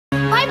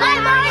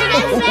Bye, Barney.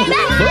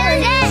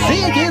 Bye. See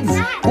you, kids.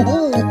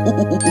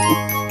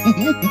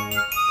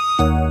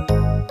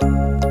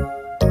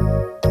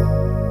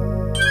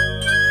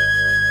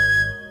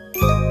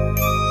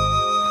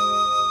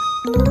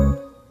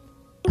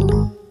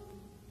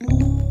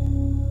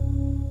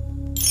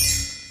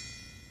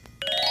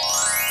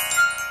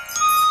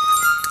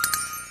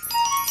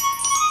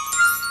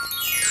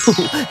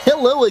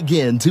 Hello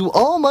again to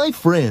all my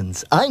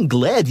friends. I'm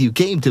glad you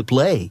came to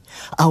play.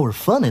 Our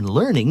fun and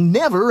learning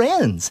never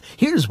ends.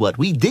 Here's what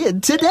we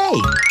did today.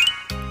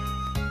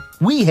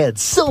 We had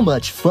so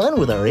much fun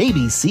with our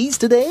ABCs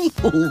today.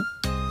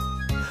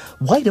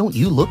 Why don't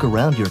you look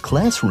around your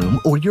classroom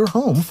or your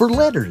home for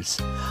letters?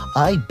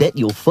 I bet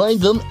you'll find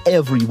them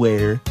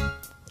everywhere.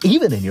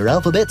 Even in your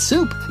alphabet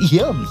soup.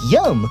 Yum,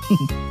 yum.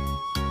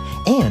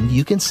 And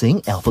you can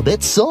sing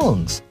alphabet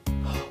songs.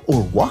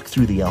 Or walk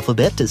through the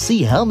alphabet to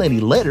see how many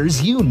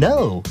letters you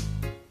know.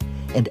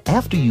 And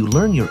after you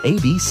learn your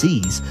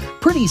ABCs,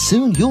 pretty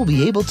soon you'll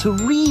be able to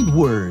read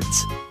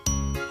words.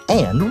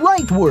 And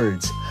write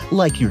words,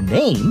 like your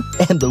name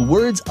and the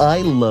words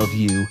I love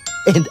you.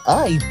 And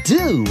I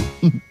do.